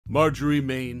Marjorie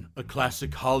Main, a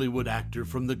classic Hollywood actor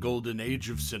from the golden age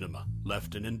of cinema,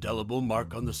 left an indelible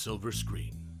mark on the silver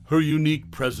screen. Her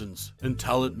unique presence and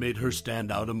talent made her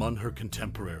stand out among her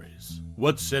contemporaries.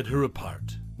 What set her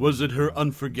apart? Was it her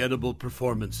unforgettable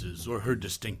performances or her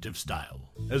distinctive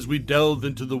style? As we delve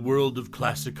into the world of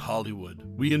classic Hollywood,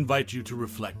 we invite you to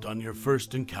reflect on your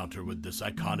first encounter with this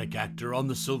iconic actor on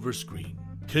the silver screen.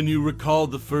 Can you recall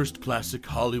the first classic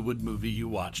Hollywood movie you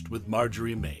watched with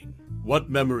Marjorie Main?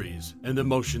 What memories and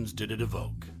emotions did it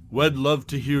evoke? We'd love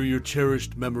to hear your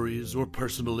cherished memories or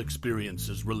personal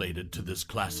experiences related to this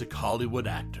classic Hollywood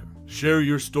actor. Share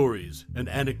your stories and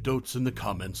anecdotes in the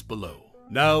comments below.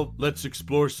 Now, let's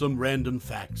explore some random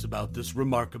facts about this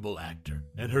remarkable actor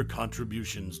and her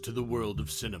contributions to the world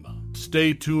of cinema.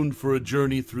 Stay tuned for a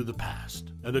journey through the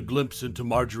past and a glimpse into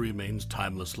Marjorie Main's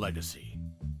timeless legacy.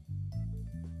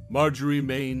 Marjorie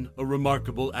Main, a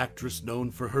remarkable actress known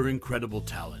for her incredible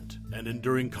talent and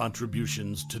enduring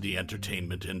contributions to the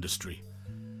entertainment industry,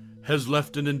 has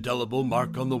left an indelible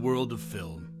mark on the world of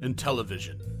film and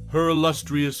television. Her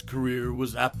illustrious career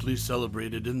was aptly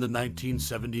celebrated in the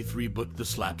 1973 book The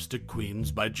Slapstick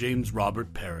Queens by James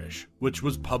Robert Parrish, which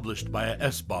was published by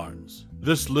S. Barnes.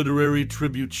 This literary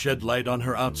tribute shed light on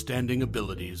her outstanding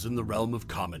abilities in the realm of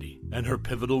comedy and her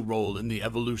pivotal role in the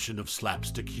evolution of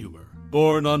slapstick humor.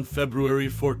 Born on February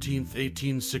 14,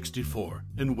 1864,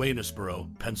 in Waynesboro,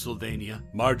 Pennsylvania,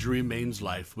 Marjorie Main's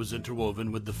life was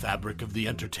interwoven with the fabric of the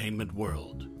entertainment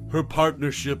world. Her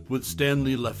partnership with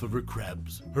Stanley Lefevre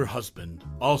Krebs, her husband,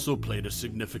 also played a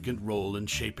significant role in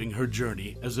shaping her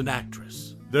journey as an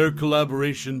actress. Their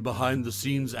collaboration behind the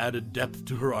scenes added depth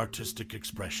to her artistic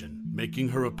expression, making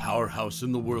her a powerhouse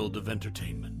in the world of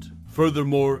entertainment.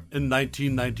 Furthermore, in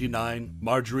 1999,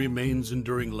 Marjorie Main's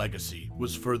enduring legacy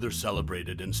was further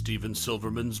celebrated in Steven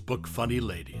Silverman's book Funny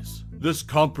Ladies. This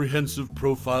comprehensive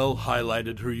profile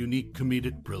highlighted her unique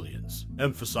comedic brilliance,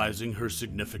 emphasizing her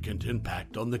significant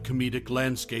impact on the comedic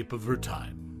landscape of her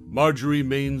time. Marjorie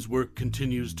Main's work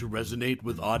continues to resonate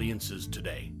with audiences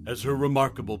today, as her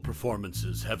remarkable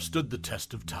performances have stood the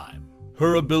test of time.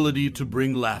 Her ability to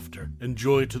bring laughter and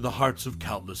joy to the hearts of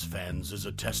countless fans is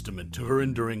a testament to her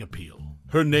enduring appeal.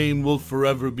 Her name will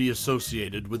forever be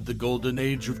associated with the golden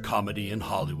age of comedy in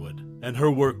Hollywood, and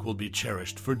her work will be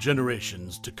cherished for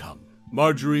generations to come.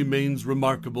 Marjorie Main's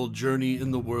remarkable journey in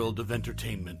the world of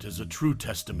entertainment is a true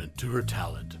testament to her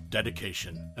talent,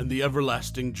 dedication, and the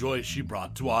everlasting joy she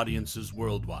brought to audiences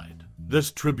worldwide.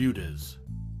 This tribute is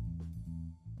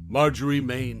Marjorie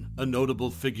Main, a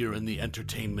notable figure in the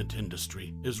entertainment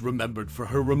industry, is remembered for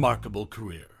her remarkable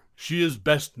career. She is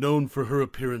best known for her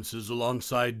appearances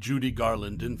alongside Judy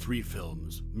Garland in 3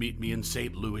 films, Meet Me in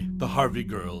St. Louis, The Harvey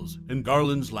Girls, and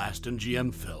Garland's last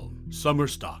MGM film, Summer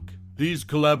Stock. These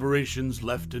collaborations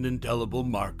left an indelible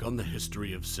mark on the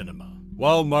history of cinema.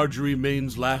 While Marjorie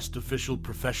Main's last official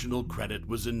professional credit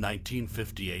was in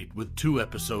 1958 with 2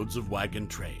 episodes of Wagon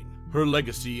Train, her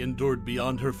legacy endured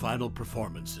beyond her final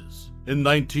performances. In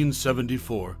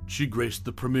 1974, she graced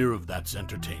the premiere of That's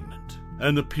Entertainment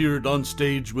and appeared on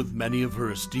stage with many of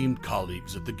her esteemed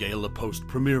colleagues at the gala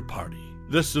post-premiere party.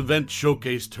 This event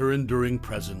showcased her enduring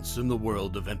presence in the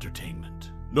world of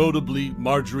entertainment. Notably,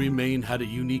 Marjorie Main had a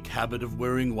unique habit of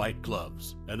wearing white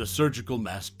gloves and a surgical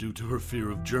mask due to her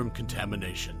fear of germ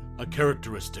contamination, a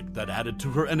characteristic that added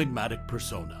to her enigmatic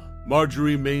persona.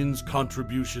 Marjorie Main's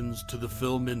contributions to the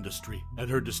film industry and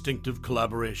her distinctive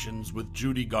collaborations with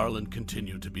Judy Garland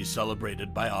continue to be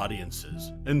celebrated by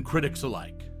audiences and critics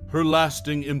alike. Her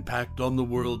lasting impact on the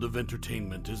world of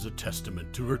entertainment is a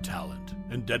testament to her talent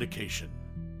and dedication.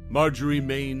 Marjorie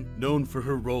Main, known for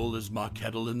her role as Ma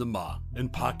Kettle in the Ma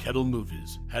and Pa Kettle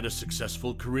movies, had a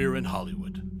successful career in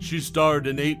Hollywood. She starred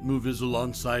in 8 movies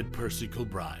alongside Percy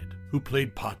Kilbride, who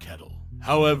played Pa Kettle.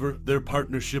 However, their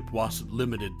partnership wasn't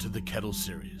limited to the Kettle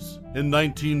series. In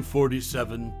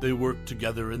 1947, they worked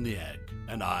together in The Egg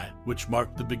and I, which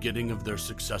marked the beginning of their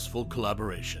successful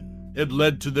collaboration. It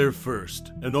led to their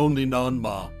first and only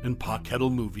non-Ma and Pa Kettle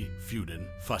movie, Feudin',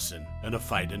 Fussin', and a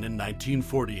Fightin' in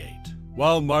 1948.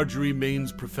 While Marjorie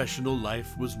Main's professional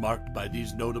life was marked by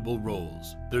these notable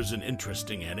roles, there's an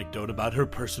interesting anecdote about her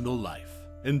personal life.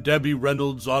 In Debbie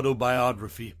Reynolds'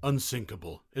 autobiography,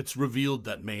 Unsinkable, it's revealed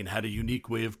that Main had a unique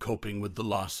way of coping with the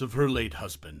loss of her late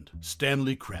husband,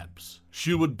 Stanley Krebs.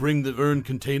 She would bring the urn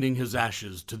containing his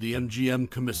ashes to the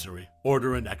MGM commissary,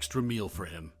 order an extra meal for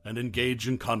him, and engage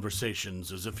in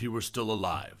conversations as if he were still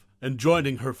alive, and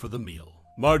joining her for the meal.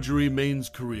 Marjorie Main's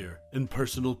career and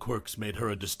personal quirks made her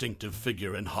a distinctive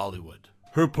figure in Hollywood.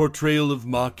 Her portrayal of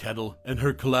Ma Kettle and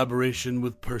her collaboration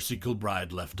with Percy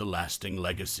Kilbride left a lasting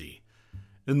legacy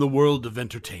in the world of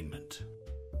entertainment.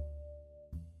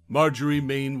 Marjorie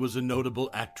Main was a notable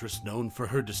actress known for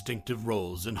her distinctive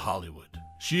roles in Hollywood.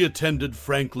 She attended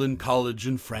Franklin College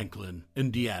in Franklin,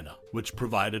 Indiana, which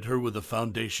provided her with a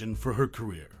foundation for her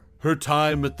career. Her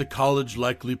time at the college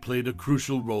likely played a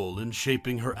crucial role in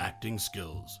shaping her acting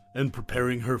skills and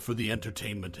preparing her for the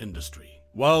entertainment industry.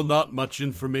 While not much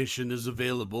information is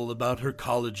available about her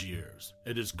college years,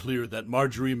 it is clear that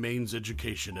Marjorie Main's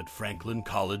education at Franklin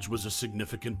College was a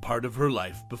significant part of her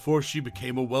life before she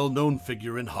became a well-known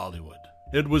figure in Hollywood.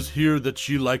 It was here that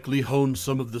she likely honed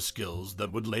some of the skills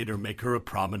that would later make her a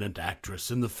prominent actress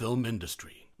in the film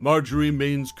industry. Marjorie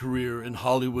Main's career in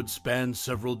Hollywood spanned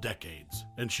several decades,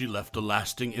 and she left a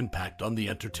lasting impact on the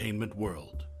entertainment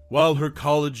world. While her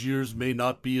college years may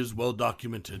not be as well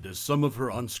documented as some of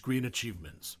her on-screen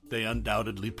achievements, they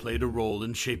undoubtedly played a role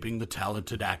in shaping the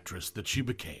talented actress that she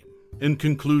became. In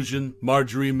conclusion,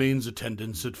 Marjorie Main's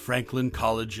attendance at Franklin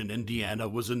College in Indiana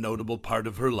was a notable part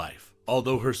of her life,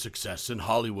 although her success in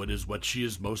Hollywood is what she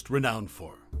is most renowned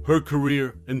for. Her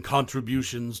career and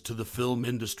contributions to the film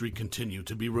industry continue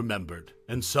to be remembered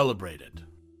and celebrated.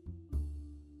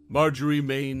 Marjorie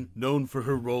Main, known for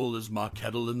her role as Ma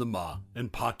Kettle in the Ma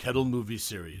and Pa Kettle movie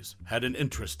series, had an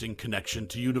interesting connection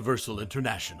to Universal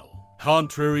International.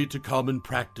 Contrary to common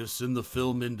practice in the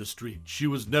film industry, she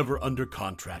was never under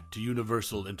contract to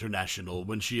Universal International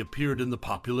when she appeared in the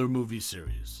popular movie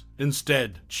series.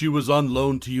 Instead, she was on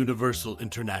loan to Universal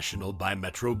International by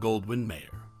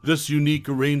Metro-Goldwyn-Mayer. This unique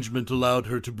arrangement allowed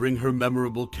her to bring her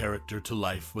memorable character to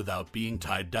life without being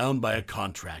tied down by a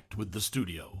contract with the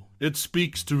studio. It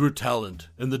speaks to her talent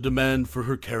and the demand for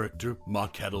her character, Ma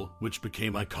Kettle, which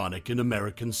became iconic in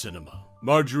American cinema.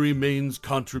 Marjorie Main's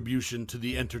contribution to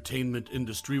the entertainment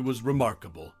industry was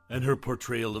remarkable, and her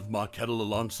portrayal of Ma Kettle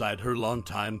alongside her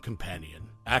longtime companion,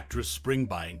 actress Spring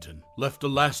Byington, left a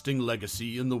lasting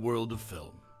legacy in the world of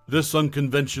film. This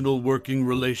unconventional working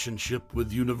relationship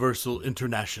with Universal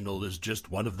International is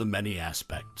just one of the many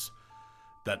aspects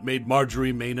that made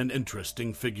Marjorie Main an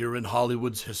interesting figure in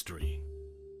Hollywood's history.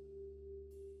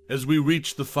 As we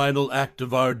reach the final act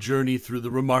of our journey through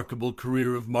the remarkable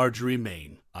career of Marjorie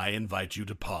Main, I invite you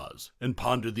to pause and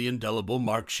ponder the indelible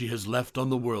mark she has left on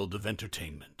the world of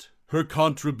entertainment. Her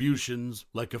contributions,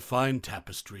 like a fine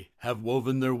tapestry, have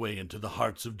woven their way into the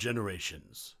hearts of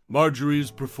generations.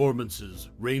 Marjorie's performances,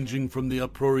 ranging from the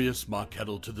uproarious Ma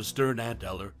Kettle to the stern Aunt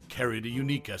Eller, carried a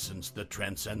unique essence that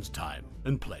transcends time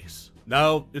and place.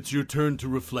 Now, it's your turn to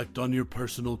reflect on your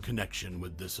personal connection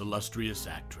with this illustrious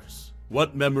actress.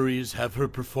 What memories have her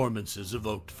performances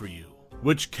evoked for you?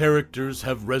 Which characters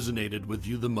have resonated with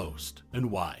you the most, and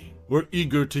why? We're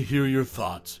eager to hear your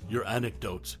thoughts, your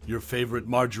anecdotes, your favorite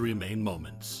Marjorie Main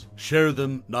moments. Share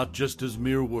them not just as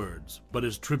mere words, but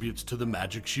as tributes to the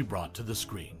magic she brought to the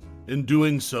screen. In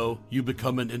doing so, you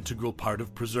become an integral part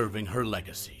of preserving her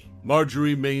legacy.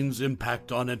 Marjorie Main's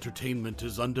impact on entertainment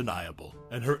is undeniable,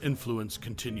 and her influence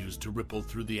continues to ripple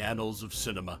through the annals of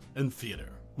cinema and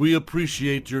theater. We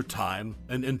appreciate your time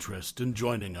and interest in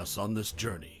joining us on this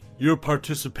journey. Your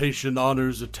participation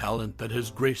honors a talent that has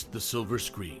graced the silver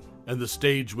screen and the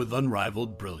stage with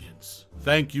unrivaled brilliance.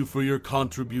 Thank you for your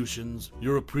contributions,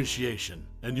 your appreciation,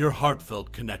 and your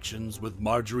heartfelt connections with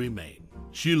Marjorie Main.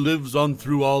 She lives on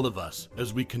through all of us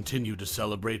as we continue to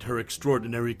celebrate her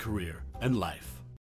extraordinary career and life.